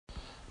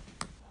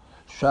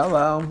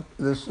Shalom,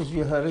 this is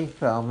Yehudi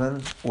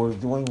Feldman. We're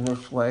doing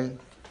Mishle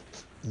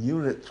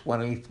Unit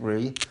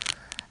 23,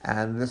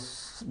 and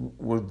this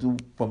we'll do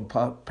from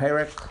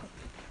Perek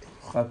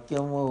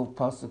Chakimu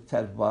Pasuk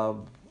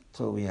Tedvav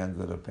till the end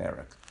of the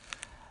Perek.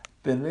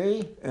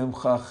 B'nei im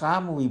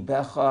chacham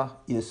libecha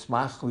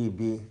yismach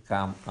libi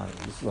gam ani.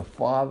 This is a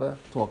father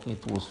talking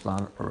to his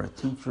son, or a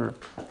teacher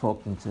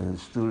talking to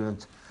his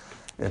student.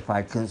 If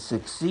I can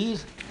succeed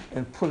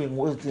in putting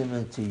wisdom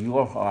into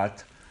your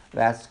heart,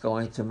 that's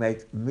going to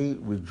make me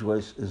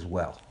rejoice as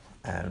well.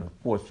 And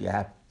of course,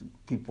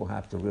 people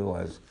have to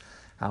realize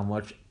how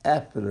much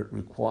effort it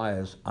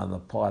requires on the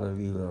part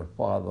of either a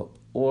father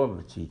or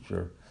a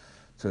teacher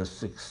to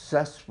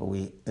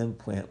successfully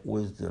implant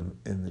wisdom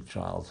in the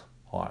child's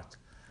heart.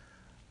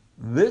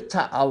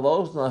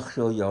 V'ta'alozna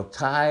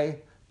chilyotai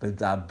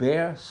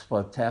b'daber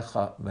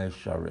sfatecha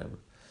mesharim.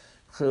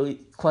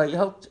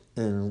 Chiliyot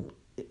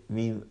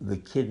mean the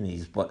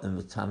kidneys, but in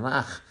the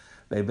Tanakh,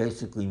 they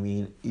basically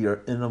mean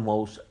your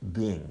innermost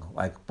being,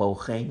 like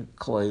bochein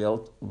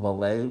klayot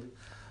valev.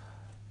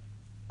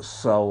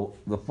 So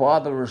the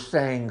father is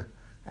saying,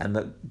 and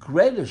the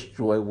greatest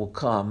joy will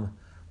come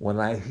when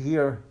I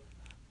hear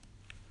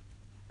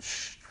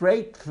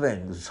straight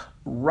things,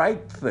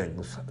 right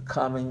things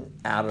coming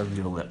out of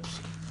your lips.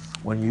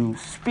 When you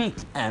speak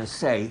and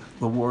say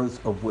the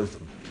words of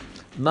wisdom.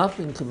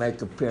 Nothing can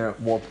make a parent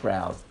more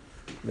proud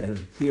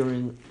than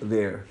hearing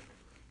their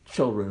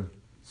children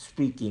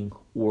speaking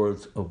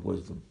words of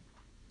wisdom.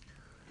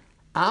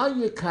 Al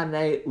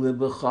yikanei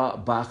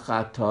libecha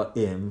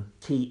b'chata'im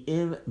ki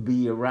im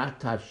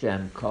b'yirat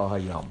Hashem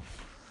kahayom.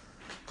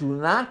 Do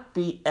not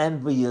be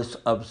envious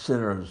of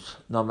sinners,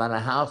 no matter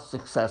how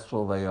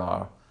successful they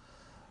are.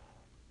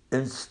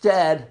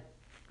 Instead,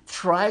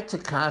 try to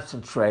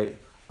concentrate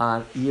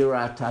on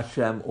yirat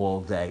Hashem all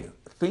day.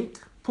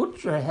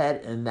 Put your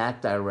head in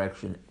that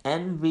direction.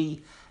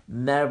 Envy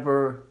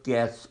never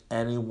gets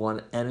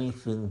anyone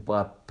anything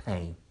but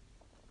pain.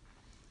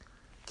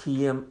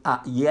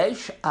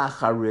 Yesh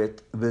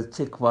acharit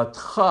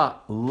v'tikvatcha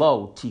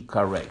lo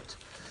tikaret.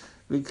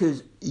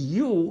 Because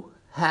you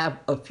have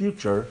a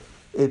future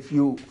if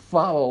you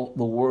follow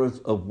the words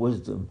of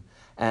wisdom,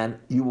 and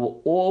you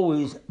will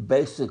always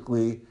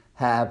basically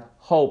have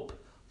hope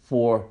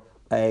for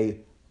a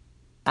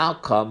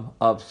outcome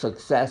of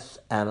success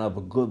and of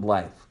a good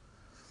life.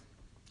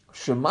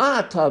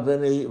 Shema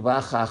tavini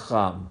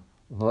v'chacham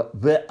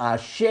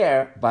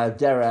v'asher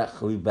b'derech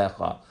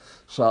libecha.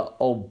 So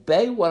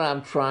obey what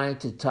I'm trying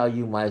to tell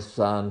you, my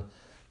son.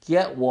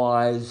 Get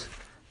wise,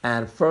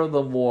 and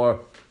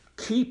furthermore,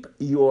 keep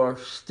your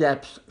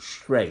steps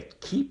straight.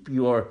 Keep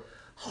your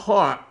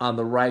heart on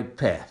the right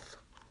path.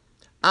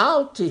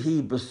 Al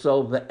tihi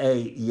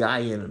b'sovei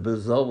yayin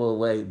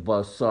b'zovei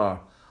basar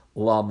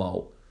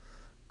lamo.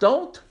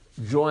 Don't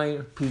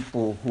join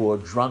people who are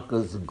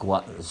drunkards and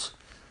gluttons.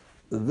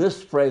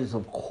 This phrase,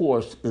 of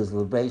course, is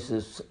the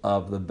basis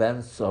of the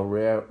Ben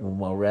Sorer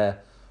Umoreh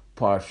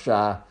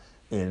Parsha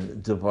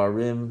in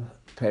Devarim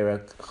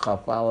Perek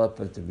Chafalef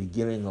at the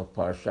beginning of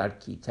Parshat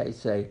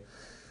Kitese.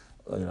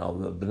 The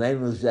Bnei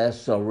Muzeh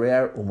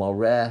Sorer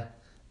Umoreh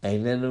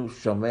Einenu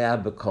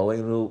Shomea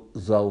B'Kolenu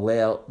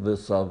Zolel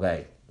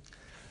V'Sovei.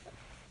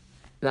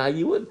 Now,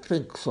 you would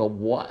think, so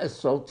what is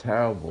so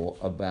terrible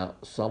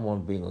about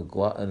someone being a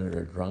glutton and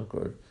a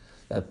drunkard,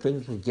 that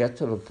things would get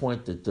to the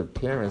point that the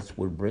parents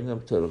would bring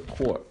them to the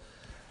court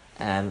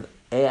and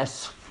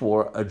ask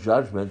for a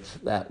judgment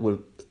that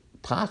would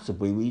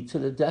possibly lead to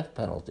the death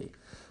penalty?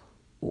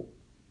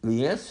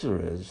 The answer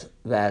is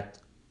that,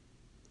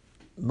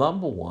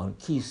 number one,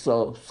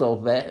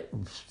 kisovei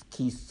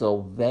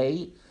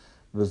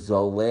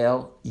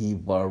v'zolel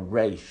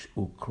yivaresh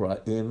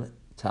ukraim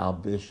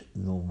talbish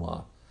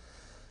numa.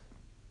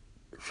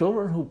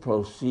 Children who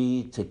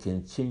proceed to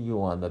continue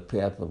on the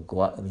path of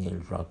gluttony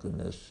and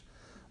drunkenness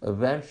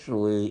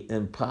eventually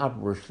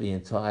impoverish the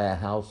entire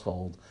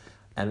household,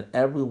 and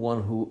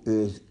everyone who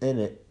is in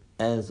it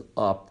ends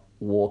up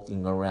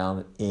walking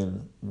around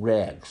in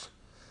rags,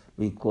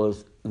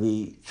 because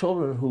the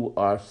children who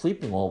are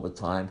sleeping all the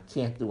time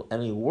can't do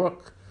any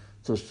work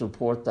to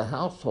support the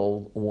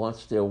household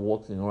once they're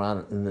walking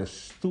around in a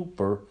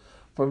stupor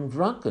from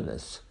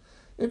drunkenness.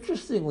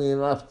 Interestingly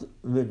enough,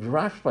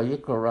 Midrash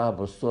Vayikra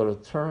Rabbah sort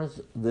of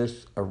turns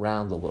this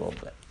around a little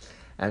bit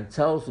and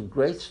tells a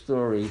great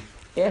story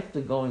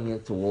after going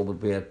into all the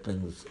bad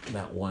things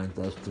that wine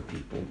does to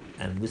people.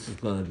 And this is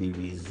going to be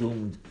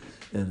resumed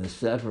in the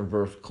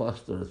 7-verse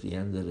cluster at the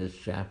end of this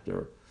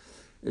chapter.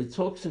 It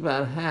talks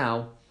about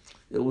how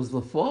it was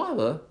the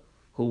father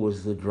who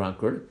was the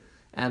drunkard,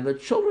 and the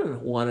children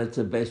wanted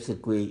to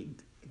basically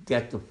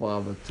get the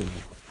father to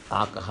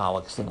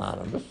Alcoholics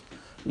Anonymous,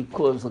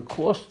 because the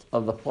cost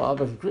of the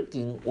father's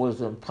drinking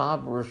was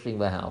impoverishing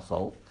the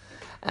household.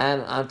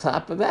 And on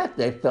top of that,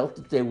 they felt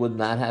that they would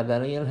not have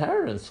any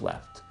inheritance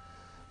left.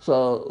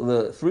 So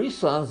the 3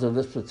 sons of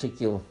this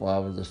particular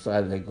father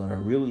decided they're going to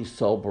really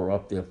sober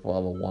up their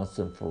father once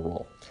and for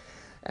all.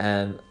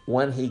 And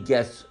when he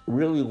gets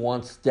really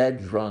once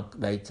dead drunk,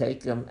 they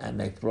take him and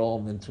they throw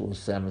him into a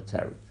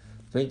cemetery.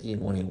 thinking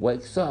when he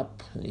wakes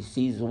up and he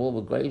sees all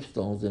the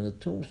gravestones and the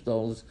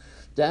tombstones,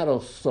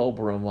 that'll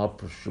sober him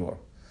up for sure.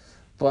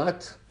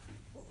 But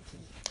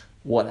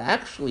what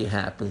actually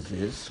happens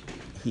is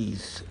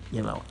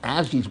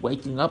as he's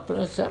waking up in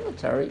a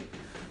cemetery,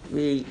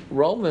 the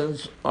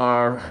Romans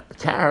are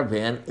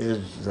caravan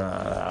is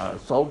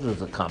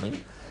soldiers are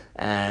coming,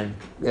 and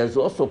there's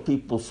also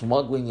people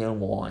smuggling in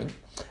wine,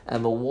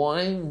 and the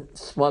wine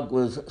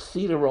smugglers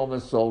see the Roman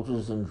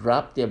soldiers and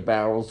drop their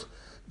barrels,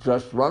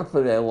 just run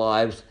for their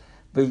lives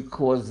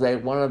because they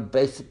want to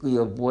basically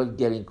avoid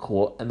getting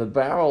caught. And the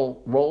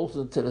barrel rolls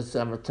into the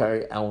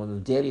cemetery, and when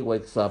the daddy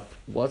wakes up,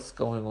 what's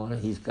going on?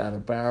 He's got a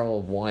barrel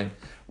of wine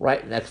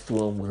right next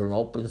to him with an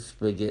open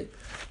spigot.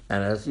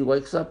 And as he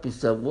wakes up, he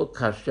said, look,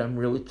 Hashem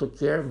really took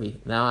care of me.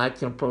 Now I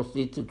can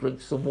proceed to drink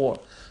some more.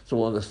 So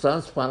when the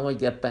sons finally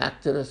get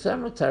back to the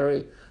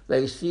cemetery,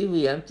 they see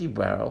the empty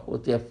barrel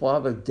with their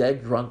father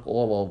dead drunk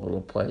all over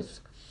the place.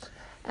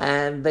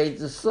 And they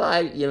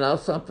decide,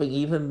 something,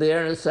 even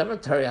there in the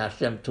cemetery,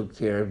 Hashem took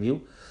care of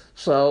you.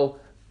 So,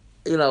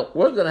 we're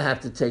going to have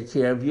to take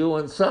care of you.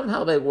 And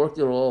somehow they work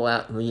it all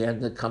out in the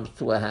end. It comes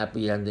to a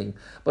happy ending.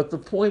 But the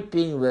point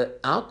being that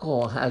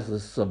alcohol has a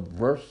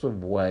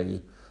subversive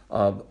way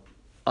of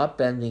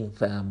upending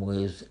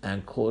families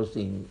and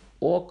causing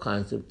all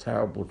kinds of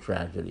terrible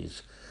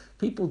tragedies.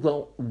 People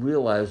don't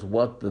realize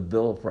what the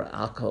bill for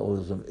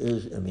alcoholism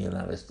is in the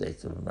United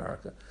States of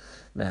America.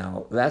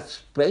 Now,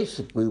 that's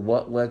basically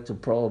what led to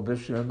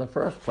Prohibition in the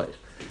first place.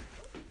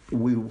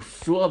 We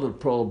saw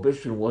that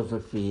Prohibition was a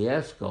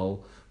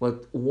fiasco,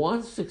 but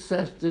one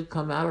success did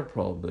come out of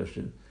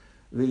Prohibition.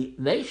 The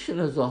nation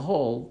as a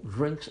whole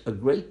drinks a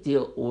great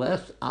deal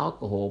less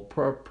alcohol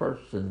per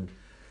person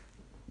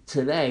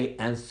today,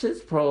 and since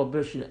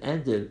Prohibition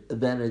ended,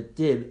 than it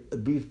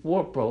did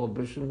before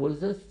Prohibition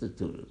was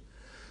instituted.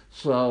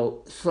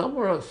 So some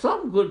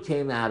good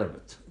came out of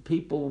it.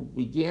 People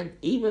began,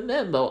 even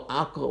then though,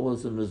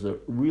 alcoholism is a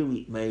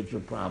really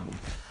major problem.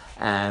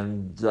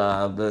 And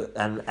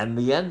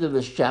the end of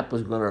this chapter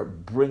is going to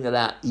bring it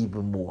out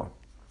even more.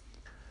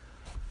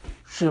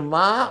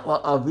 Shema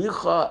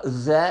la'avicha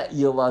ze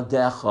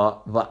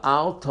yiladecha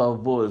va'al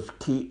tavuz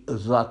ki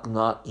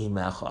zakna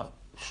imecha.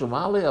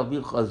 Shema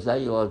la'avicha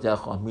ze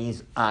yiladecha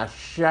means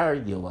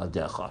asher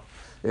yiladecha.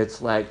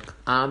 It's like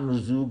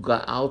Amzu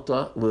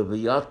Ga'alta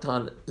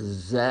Leviatan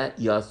Ze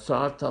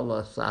Yasarta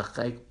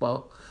Lasachek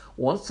Bo.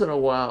 Once in a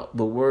while,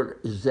 the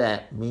word Ze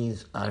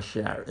means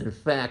Asher. In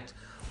fact,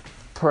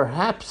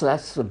 perhaps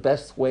that's the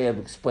best way of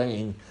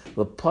explaining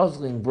the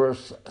puzzling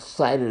verse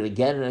cited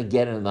again and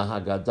again in the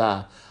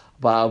Haggadah.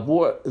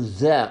 Ba'avur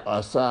Ze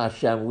Asa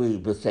Hashem Li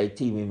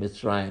B'Seiti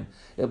Mitzrayim.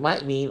 It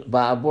might mean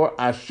Ba'avur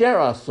Asher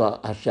Asa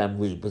Hashem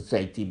Li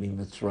B'Seiti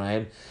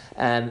Mitzrayim.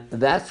 And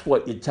that's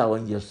what you're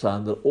telling your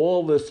son, that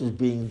all this is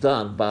being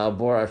done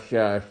Ba'avur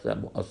Asher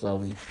Hashem Asa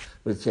Li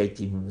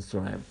B'Seiti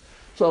Mitzrayim.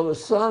 So the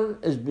son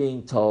is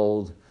being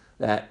told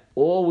that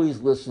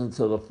always listen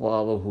to the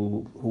father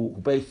who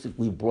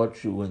basically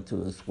brought you into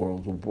this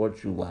world, who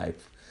brought you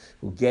life,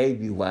 who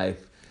gave you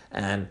life.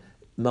 And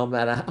no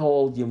matter how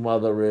old your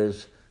mother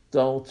is,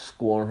 don't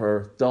scorn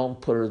her,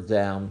 don't put her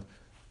down,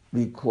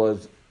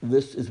 because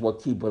this is what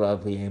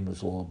Kibbut Aviyim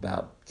is all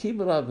about.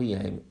 Kibbut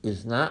Aviyim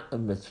is not a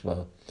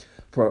mitzvah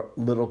for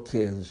little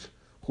kids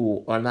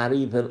who are not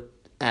even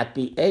at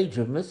the age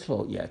of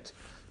mitzvah yet.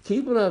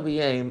 Kibbut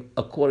Aviyim,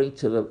 according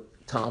to the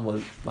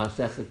Talmud,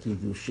 Masechet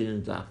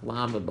Kiddushin, Daf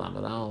Lamed,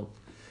 Lamed Aleph,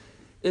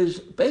 is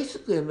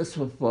basically a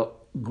mitzvah for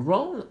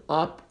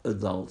grown-up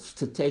adults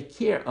to take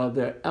care of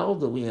their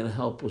elderly and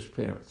helpless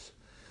parents.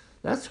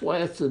 That's why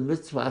it's a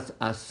mitzvah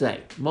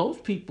aseh.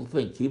 Most people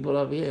think, Kibbut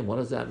Aviyim, what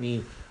does that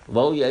mean?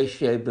 Lo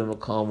yeshev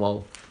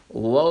b'makomo,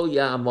 lo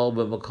ya'amol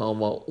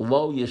b'makomo,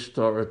 lo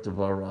yishtor et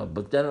devarav.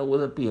 But then it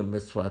wouldn't be a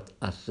mitzvah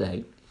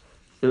aseh.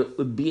 It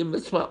would be a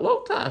mitzvah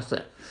lo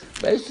ta'aseh.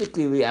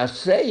 Basically, the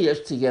aseh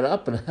is to get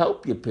up and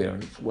help your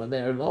parents when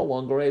they are no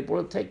longer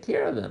able to take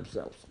care of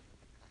themselves.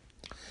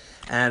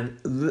 And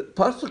the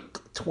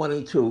Pasuk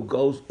 22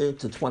 goes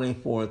into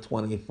 24 and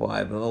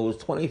 25. In other words,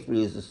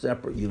 23 is a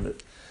separate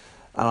unit.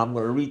 And I'm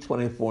going to read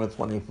 24 and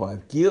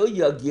 25. Gil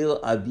yagil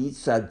avi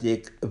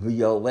tzadik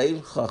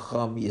v'yolev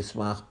chacham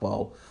yismach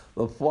bo.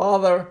 The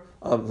father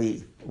of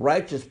the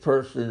righteous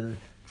person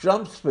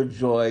jumps for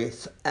joy,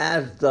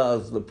 as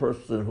does the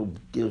person who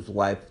gives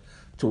life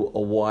to a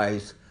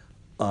wise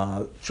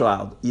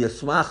child.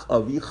 Yismach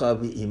avicha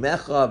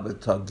v'imecha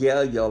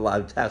v'tagel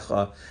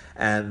yoladtecha.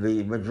 And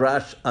the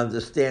Midrash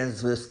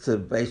understands this to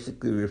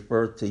basically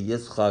refer to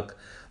Yitzchak,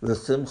 the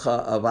simcha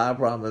of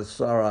Abraham and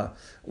Sarah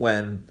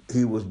when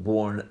he was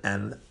born,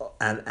 and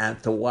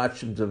to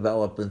watch him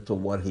develop into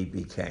what he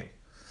became.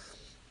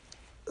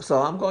 So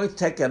I'm going to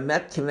take a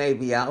Metkene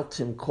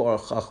V'Altim Kor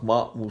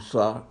Chachma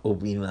Musar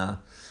Ubina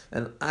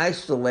and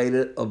isolate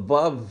it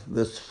above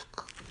this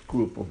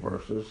group of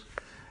verses.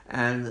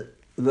 And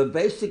the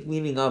basic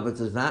meaning of it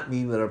does not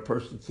mean that a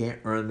person can't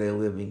earn their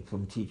living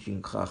from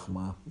teaching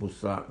Chachma,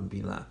 Musar, and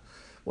Binah.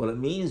 What it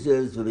means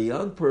is that a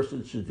young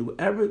person should do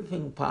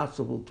everything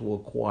possible to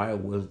acquire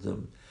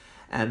wisdom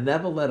and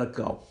never let it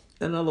go.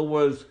 In other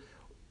words,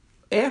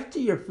 after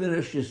you're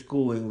finished your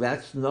schooling,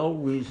 that's no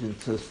reason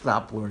to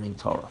stop learning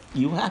Torah.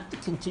 You have to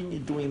continue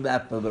doing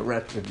that for the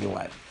rest of your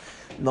life.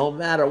 No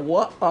matter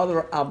what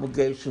other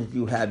obligations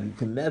you have, you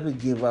can never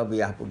give up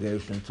the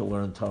obligation to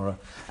learn Torah.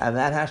 And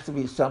that has to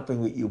be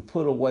something that you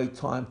put away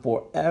time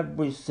for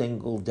every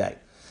single day.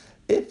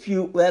 If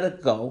you let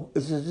it go,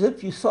 it's as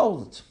if you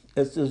sold it.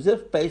 It's as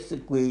if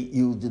basically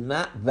you did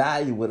not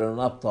value it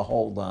enough to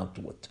hold on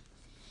to it.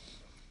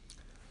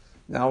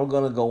 Now we're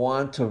going to go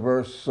on to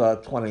verse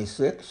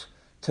 26.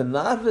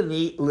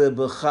 Tanavani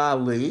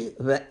libechali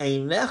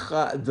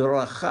ve'einecha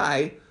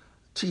drachai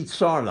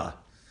titzarna.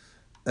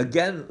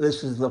 Again,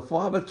 this is the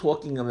father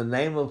talking in the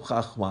name of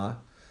Chachma.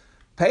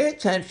 Pay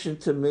attention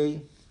to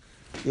me.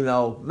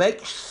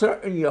 Make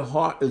certain your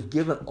heart is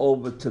given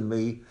over to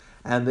me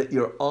and that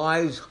your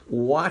eyes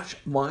watch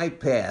my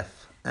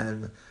path.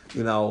 And,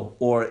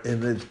 or in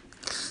the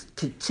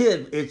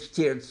Ketiv, it's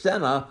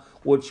Tirtzena,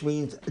 which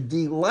means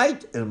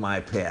delight in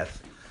my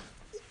path.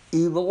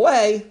 Either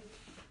way,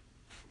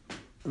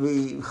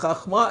 the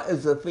Chachma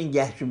is the thing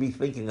you should be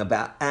thinking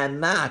about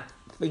and not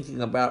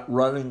thinking about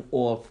running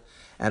off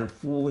and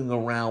fooling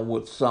around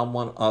with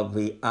someone of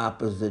the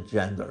opposite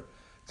gender.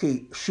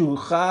 Ki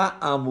shucha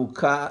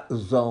amuka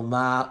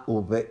zoma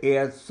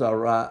uve'er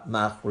tzara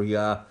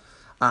machriya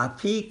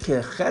api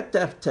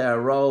kechetef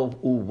terov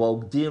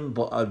uvogdim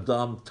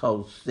ba'adam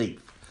tosif.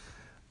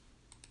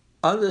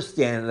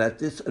 Understand that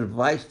this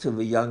advice to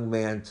the young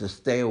man to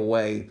stay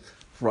away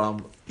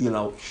from,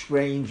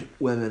 strange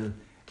women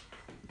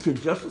could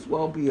just as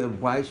well be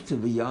advice to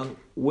the young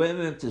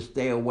women to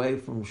stay away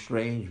from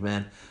strange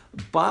men.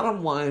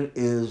 Bottom line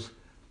is,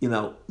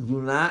 do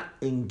not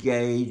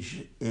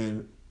engage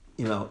in,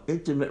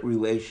 intimate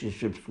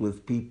relationships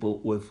with people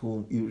with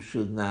whom you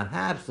should not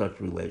have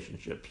such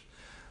relationships.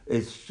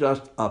 It's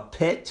just a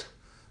pit.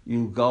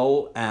 You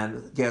go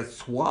and get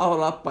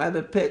swallowed up by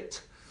the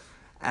pit.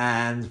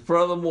 And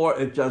furthermore,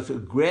 it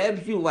just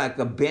grabs you like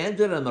a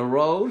bandit on the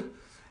road,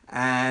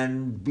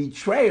 and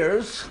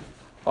betrayers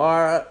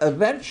are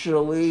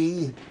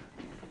eventually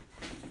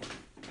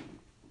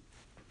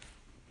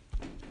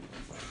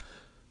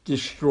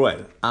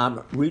destroyed.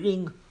 I'm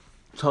reading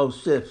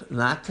Tosif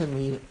not to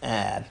mean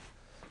add,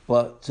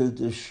 but to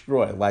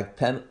destroy. Like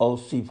Pen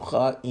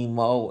Osivcha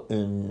Imo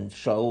in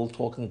Shaul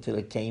talking to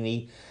the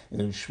Kani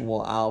in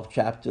Shmuel Aleph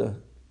chapter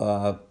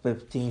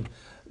 15.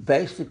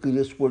 Basically,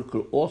 this word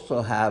could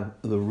also have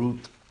the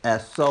root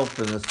esof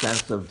in the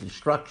sense of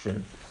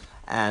destruction.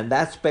 And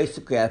that's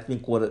basically, I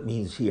think, what it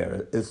means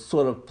here. It's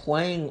sort of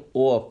playing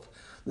off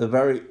the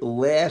very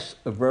last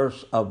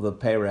verse of the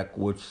Perek,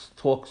 which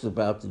talks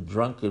about the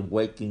drunkard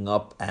waking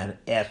up and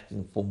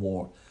asking for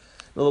more.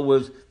 In other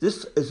words,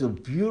 this is a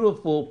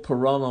beautiful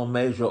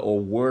pronomeasure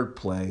or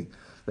wordplay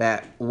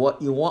that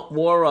what you want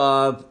more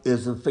of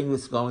is the thing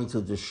that's going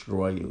to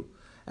destroy you.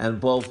 And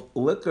both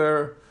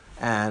liquor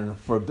and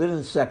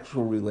forbidden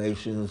sexual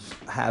relations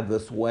have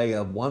this way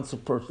of once a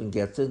person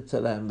gets into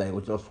them, they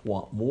will just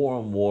want more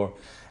and more.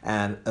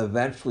 And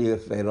eventually,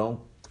 if they don't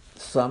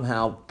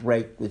somehow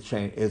break the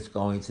chain, it's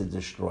going to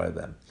destroy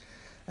them.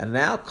 And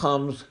now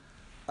comes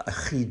a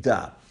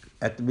chida.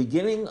 At the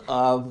beginning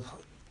of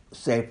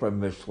Sefer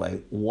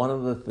Mishle, one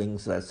of the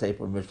things that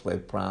Sefer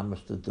Mishle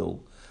promised to do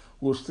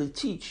was to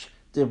teach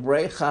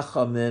Divrei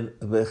Chachamim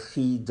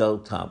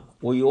v'chidotam.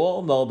 Well, you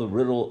all know the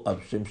riddle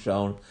of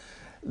Shimshon.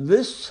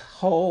 This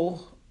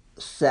whole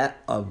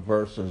set of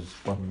verses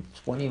from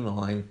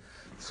 29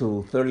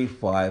 to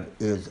 35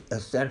 is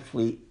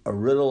essentially a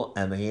riddle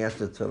and the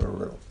answer to the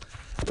riddle.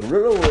 The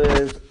riddle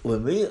is,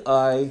 Lemi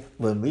I,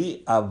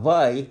 Lemi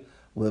Avai,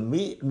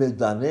 Lemi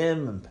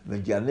Midanim,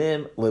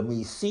 Midyanim,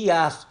 Lemi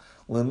Siach,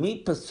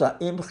 Lemi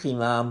Pesa'im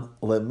Chinam,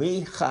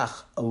 Lemi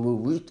Chach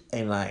Lulit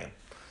Einayim.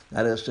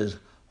 Now this is,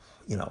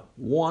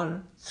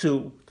 1,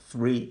 2,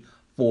 3,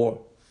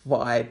 4,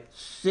 5,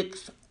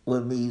 6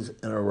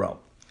 lemis in a row.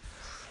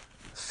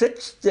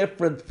 6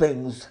 different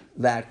things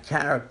that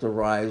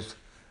characterize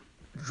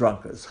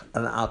drunkards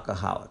and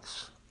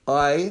alcoholics.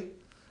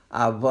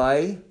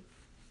 Avai,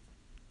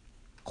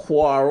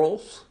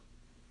 quarrels,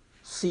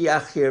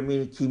 siach here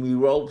meaning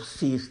kimirov,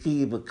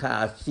 sichi,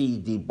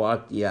 v'kasi,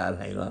 dibarti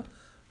adhena,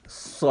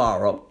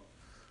 sorrow.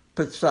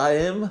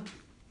 Petzaim,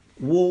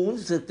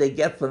 wounds that they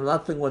get for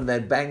nothing when they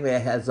bang their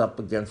heads up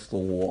against the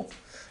wall.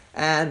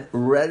 And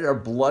red or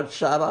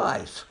bloodshot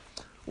eyes.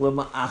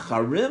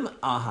 L'ma'acharim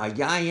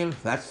ahayayim,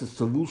 that's the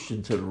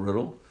solution to the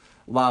riddle.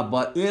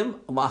 La'ba'im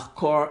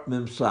lachkor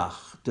mimsach,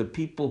 to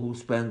people who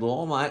spend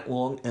all night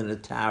long in a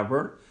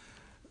tavern,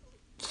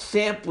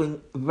 sampling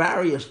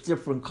various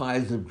different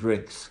kinds of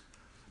drinks.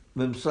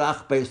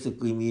 Mimsach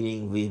basically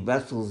meaning the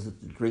vessels that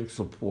the drinks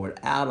are poured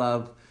out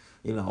of,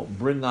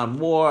 bring on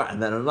more,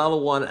 and then another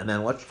one, and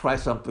then let's try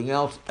something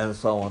else, and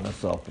so on and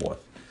so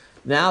forth.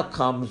 Now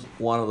comes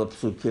one of the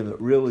psukim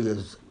that really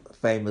is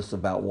famous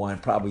about wine,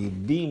 probably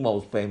the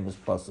most famous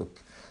pasuk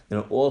in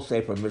all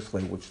Sefer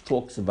Mishle, which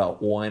talks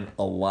about wine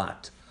a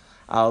lot.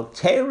 Al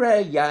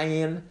tere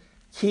yayin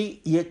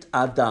ki yit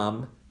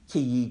adam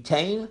ki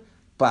yitain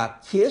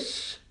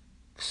bakis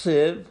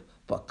ksiv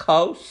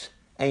Bakos,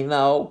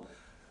 Eino,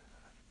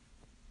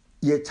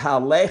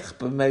 Yitalech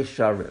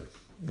b'meisharim.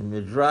 The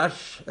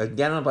Midrash,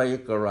 again by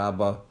Yikar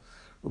Rabbah,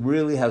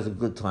 really has a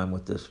good time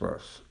with this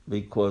verse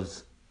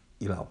because,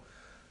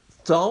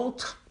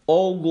 don't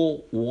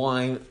ogle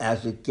wine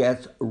as it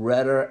gets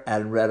redder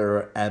and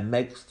redder and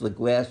makes the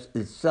glass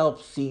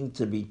itself seem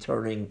to be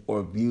turning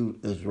or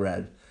viewed as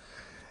red.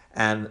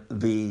 And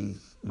the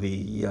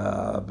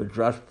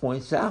Midrash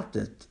points out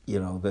that,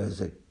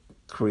 there's a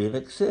Korean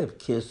exiv,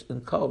 kiss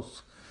and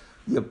kos.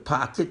 Your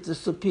pocket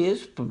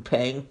disappears from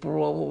paying for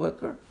all the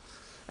liquor,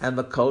 and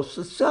the kos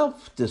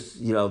itself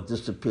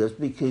disappears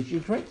because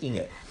you're drinking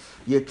it.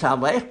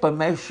 Yitalech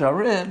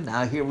b'meisharim.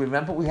 Now here,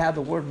 remember we have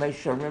the word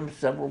meisharim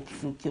several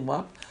psukim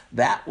up.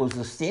 That was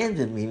the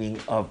standard meaning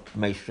of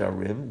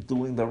meisharim,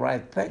 doing the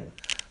right thing.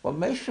 But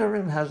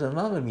meisharim has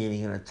another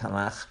meaning in the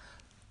Tanakh,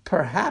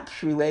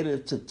 perhaps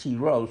related to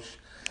Tirosh.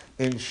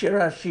 In Shir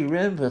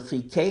HaShirim,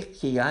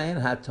 v'chikech ki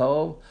yayin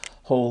hatov,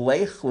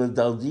 holech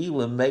l'daldi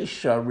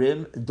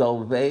l'meisharim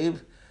dolvev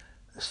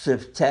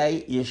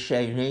siftei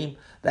yeshenim.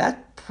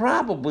 That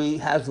probably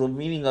has the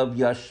meaning of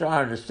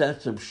yashar in the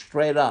sense of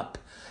straight up.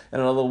 In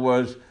other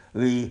words,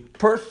 the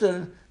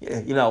person,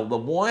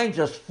 the wine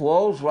just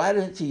flows right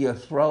into your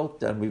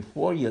throat, and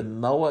before you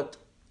know it,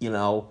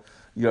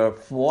 you're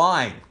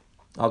flying,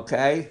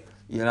 okay?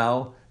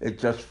 It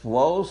just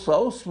flows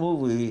so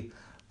smoothly,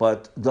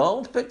 but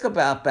don't think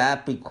about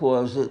that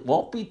because it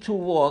won't be too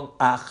long.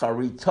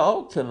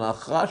 Acharito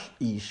kenachash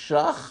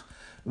ishach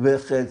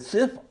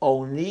v'chetzif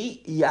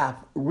oni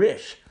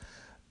yafrish.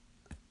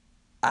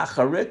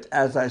 Acharit,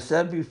 as I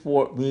said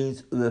before,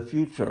 means the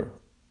future.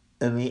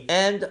 In the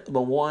end, the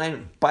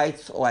wine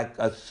bites like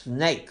a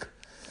snake.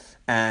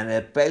 And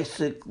it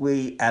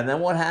basically, and then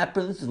what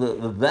happens?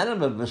 The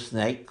venom of the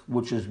snake,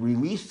 which is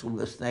released when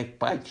the snake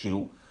bites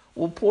you,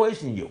 will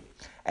poison you.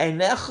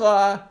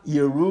 Einecha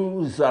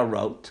yeru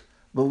zarot,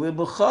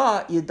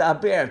 v'libecha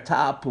yidaber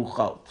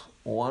ta'apuchot.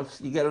 Once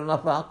you get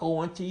enough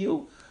alcohol into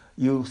you,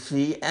 you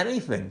see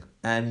anything.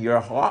 And your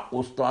heart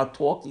will start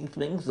talking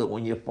things that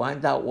when you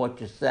find out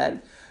what you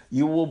said,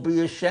 you will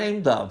be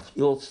ashamed of.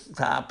 You'll from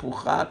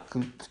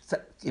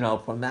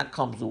that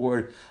comes the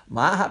word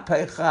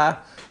mahapecha.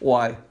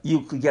 Why?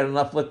 You could get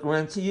enough liquor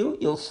into you,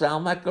 you'll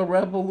sound like a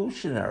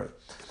revolutionary.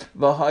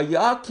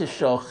 V'haya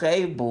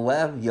kishochei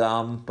b'lev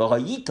yam,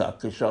 v'hayita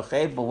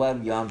kishochei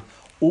b'lev yam,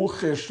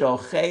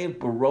 uchishochei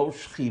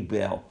b'rosh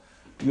chibel.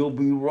 You'll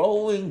be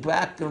rolling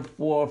back and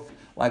forth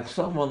like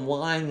someone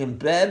lying in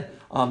bed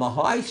on the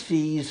high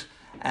seas,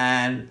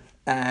 and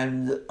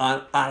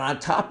on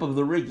top of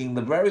the rigging,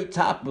 the very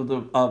top of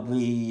the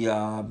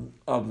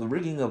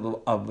rigging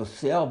of the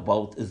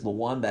sailboat is the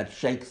one that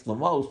shakes the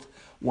most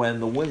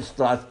when the wind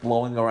starts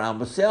blowing around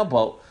the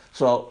sailboat.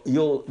 So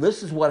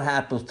this is what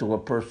happens to a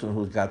person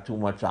who's got too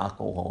much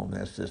alcohol in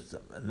their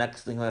system. The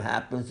next thing that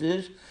happens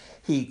is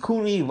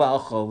hikuni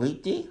val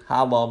chaliti,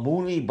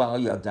 halamuni bal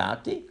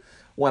yadati.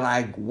 When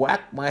I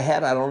whack my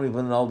head, I don't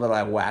even know that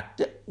I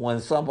whacked it. When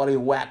somebody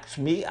whacks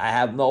me, I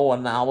have no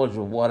knowledge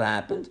of what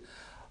happened.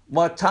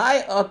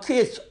 Matai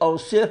akitz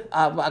osif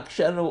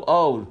avakshenu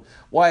od.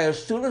 Why,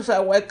 as soon as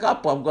I wake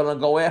up, I'm going to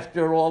go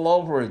after it all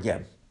over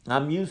again.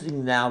 I'm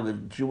using now the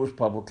Jewish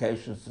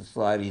Publication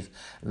Society's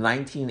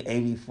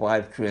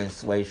 1985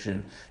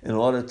 translation in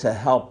order to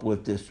help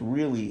with this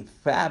really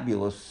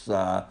fabulous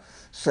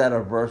set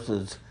of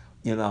verses.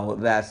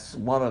 That's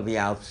one of the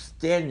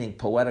outstanding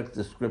poetic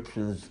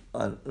descriptions,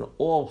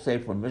 all say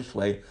from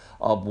Mishle,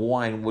 of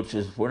wine, which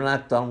is we're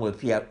not done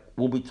with yet.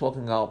 We'll be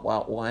talking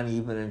about wine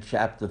even in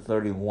chapter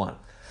 31.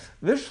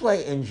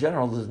 Mishle in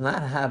general does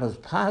not have as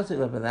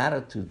positive an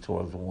attitude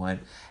towards wine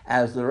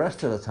as the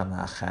rest of the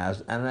Tanakh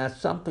has, and that's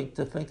something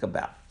to think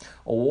about.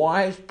 A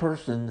wise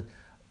person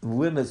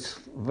limits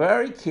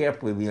very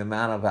carefully the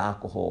amount of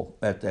alcohol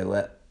that they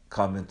let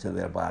come into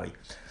their body.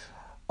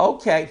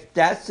 Okay,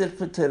 that's it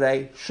for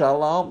today.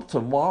 Shalom.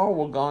 Tomorrow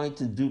we're going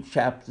to do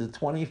chapter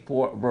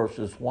 24,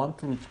 verses 1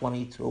 through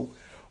 22.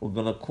 We're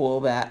going to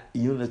call that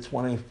unit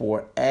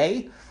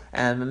 24A.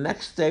 And the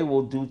next day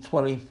we'll do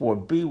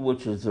 24B,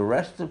 which is the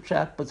rest of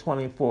chapter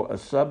 24, a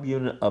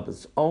subunit of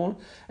its own,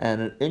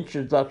 and an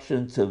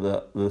introduction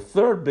to the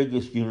third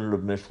biggest unit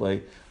of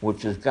Mishle,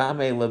 which is Game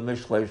Le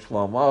Mishle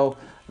Shlomo,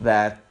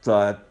 that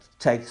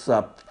takes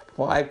up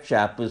 5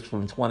 chapters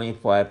from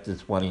 25 to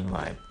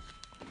 29.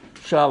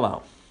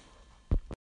 Shalom.